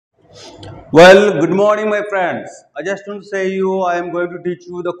Well, good morning, my friends. I just want to say you, I am going to teach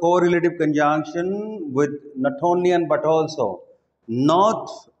you the correlative conjunction with not only and but also. Not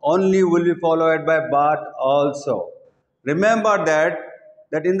only will be followed by but also. Remember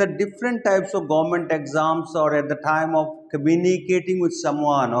that in the different types of government exams or at the time of communicating with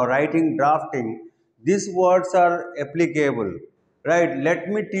someone or writing drafting, these words are applicable. Right, let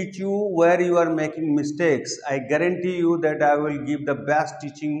me teach you where you are making mistakes. I guarantee you that I will give the best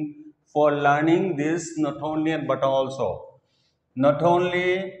teaching for learning this not only and but also. Not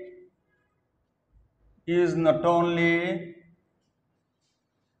only he is not only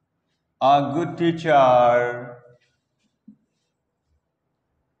a good teacher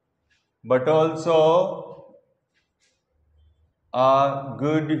but also a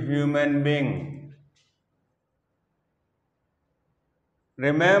good human being.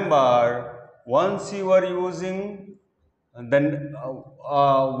 Remember, once you are using then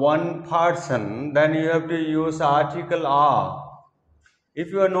one person, then you have to use article are. If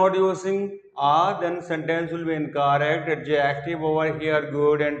you are not using are, then sentence will be incorrect. Adjective over here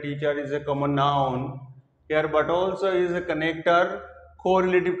good and teacher is a common noun. Here but also is a connector,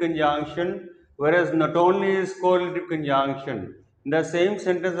 correlative conjunction, whereas not only is correlative conjunction. In the same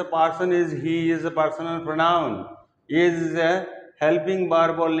sentence, a person is he is a personal pronoun. Is a helping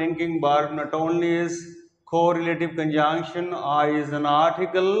verb or linking verb. Not only is correlative conjunction, I is an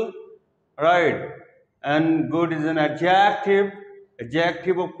article, right? And good is an adjective,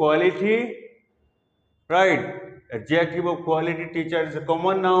 adjective of quality, right? Adjective of quality, teacher is a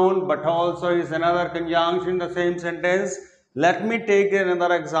common noun, but also is another conjunction in the same sentence. Let me take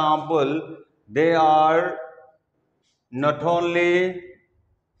another example. They are not only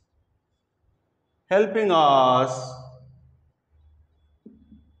helping us,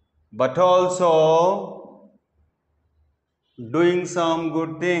 but also doing some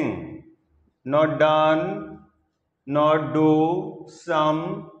good thing. Not done, not do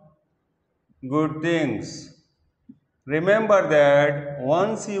some good things. Remember that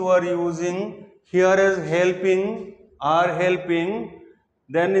once you are using here as helping or helping,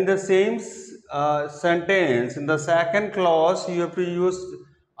 then in the same sentence, in the second clause, you have to use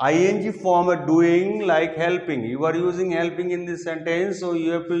ing form of doing like helping. You are using helping in this sentence, so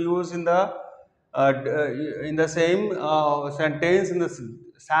you have to use in the same sentence in the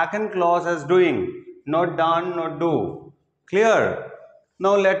second clause as doing, not done, not do. Clear?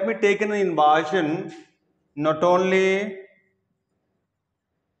 Now let me take an inversion. Not only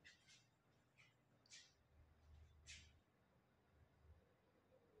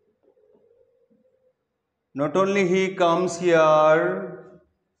he comes here,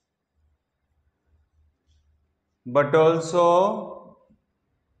 but also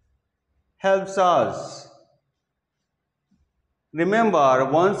helps us. Remember,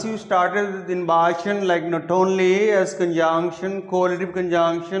 once you started with inversion like not only as conjunction, correlative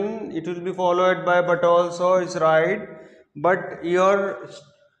conjunction, it will be followed by but also is right. But your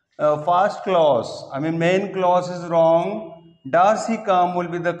first clause, I mean main clause is wrong. Does he come will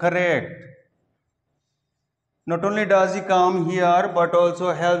be the correct. Not only does he come here, but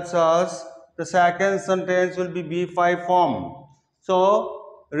also helps us. The second sentence will be B5 form.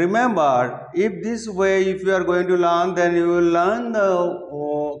 So remember, if this way, if you are going to learn, then you will learn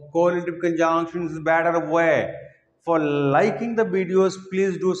the correlative conjunctions better way. For liking the videos,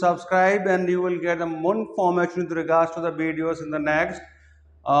 please do subscribe, and you will get more information with regards to the videos in the next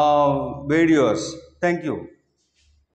videos. Thank you.